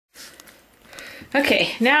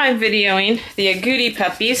Okay, now I'm videoing the agouti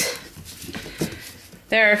puppies.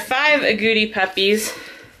 There are 5 agouti puppies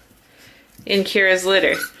in Kira's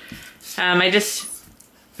litter. I just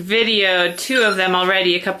videoed 2 of them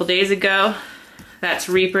already a couple days ago. That's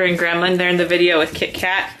Reaper and Gremlin. They're in the video with Kit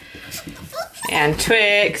Kat and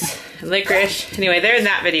Twix and Licorice. Anyway, they're in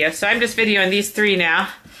that video. So I'm just videoing these 3 now.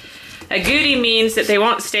 Agouti means that they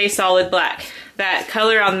won't stay solid black. That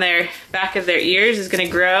color on their back of their ears is going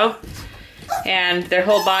to grow, and their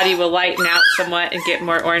whole body will lighten out somewhat and get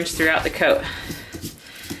more orange throughout the coat.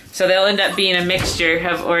 So they'll end up being a mixture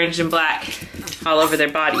of orange and black all over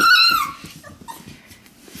their body.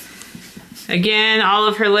 Again, all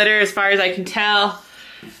of her litter, as far as I can tell,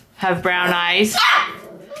 have brown eyes.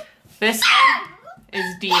 This one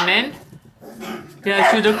is Demon.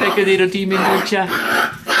 Yeah, she looks like a little demon, don't ya?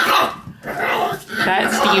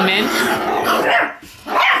 That's Demon.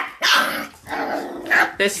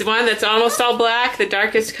 This one that's almost all black, the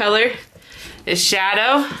darkest color, is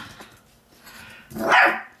Shadow.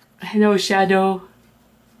 Hello, Shadow.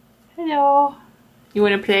 Hello. You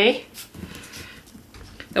want to play?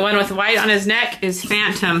 The one with white on his neck is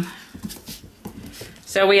Phantom.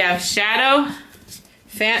 So we have Shadow,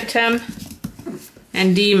 Phantom,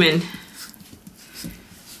 and Demon.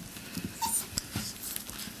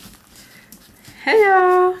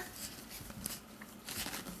 Hello.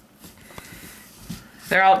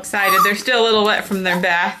 They're all excited. They're still a little wet from their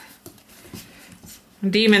bath.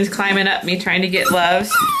 Demon's climbing up me trying to get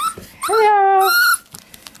loves. Hello.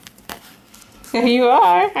 There you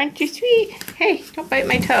are. Aren't you sweet? Hey, don't bite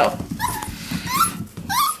my toe.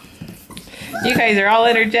 You guys are all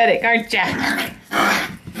energetic, aren't ya?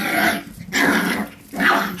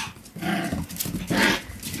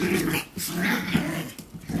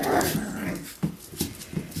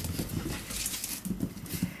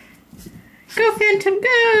 Go, Phantom,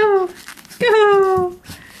 go! Go!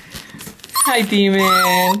 Hi,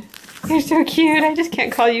 Demon. You're so cute. I just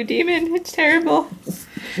can't call you Demon. It's terrible.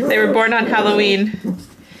 They were born on Halloween.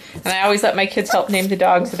 And I always let my kids help name the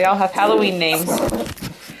dogs, so they all have Halloween names.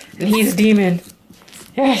 And he's Demon.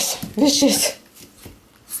 Yes, vicious.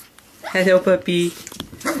 Hello, puppy.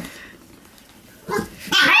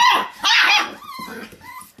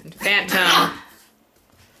 And Phantom.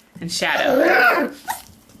 And Shadow.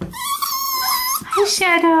 Hi,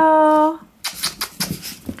 Shadow.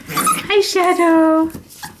 Hi, Shadow.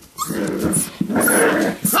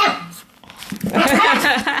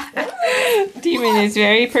 Demon is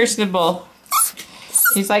very personable.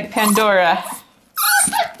 He's like Pandora.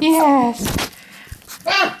 Yes.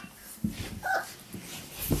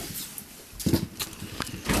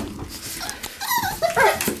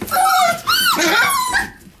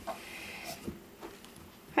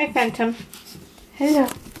 Hi, Phantom. Hello.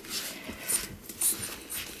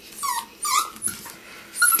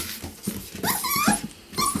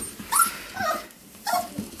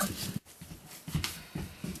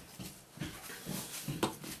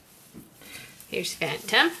 Here's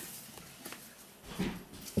Phantom.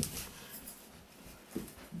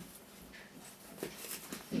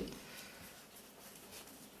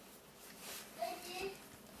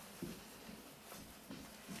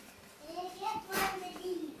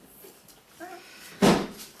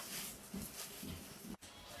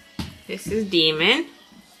 This is Demon.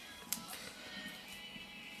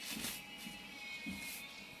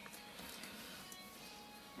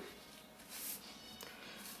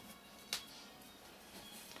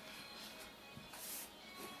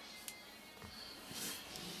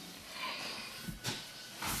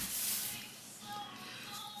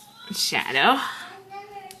 Shadow.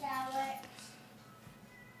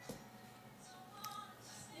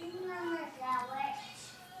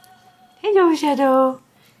 Hello, Shadow.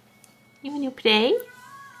 You want to play?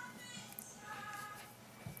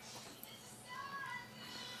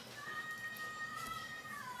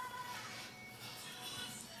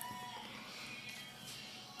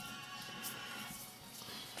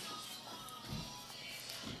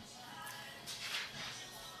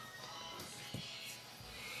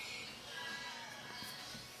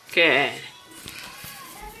 Good.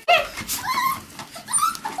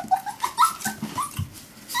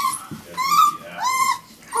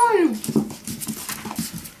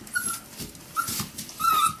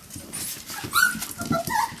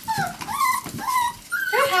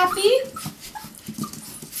 They're happy.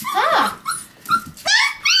 Huh?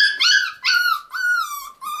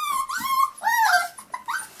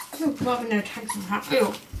 Oh, come up in there, take some hot.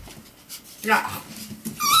 Ew. Yeah.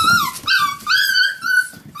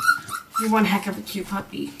 You're one heck of a cute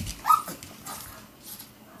puppy.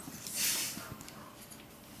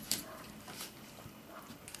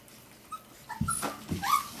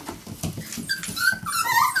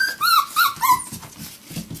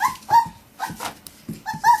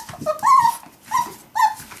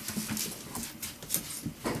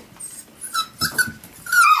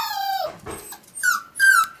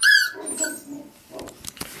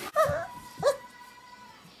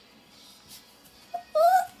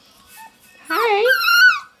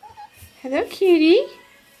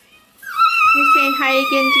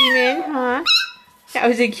 again, Demon, huh? That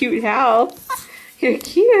was a cute howl. You're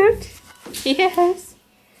cute. Yes.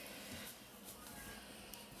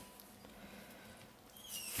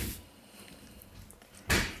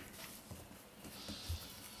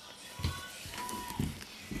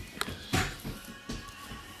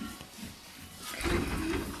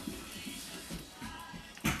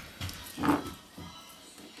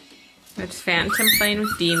 That's Phantom playing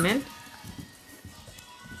with Demon.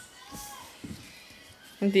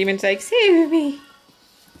 And Demon's like, save me.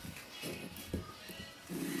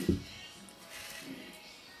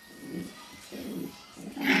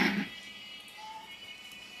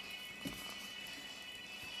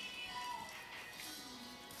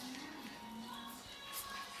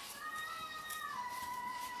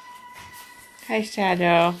 Hi,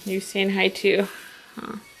 Shadow. You saying hi too?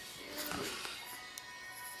 Huh.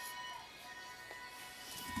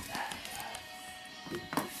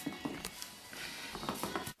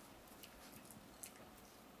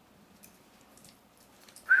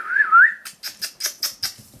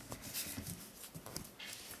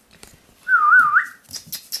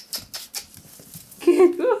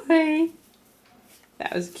 Good boy.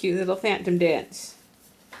 That was a cute little phantom dance.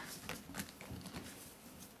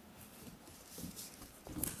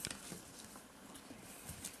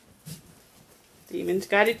 Demon's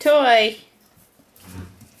got a toy.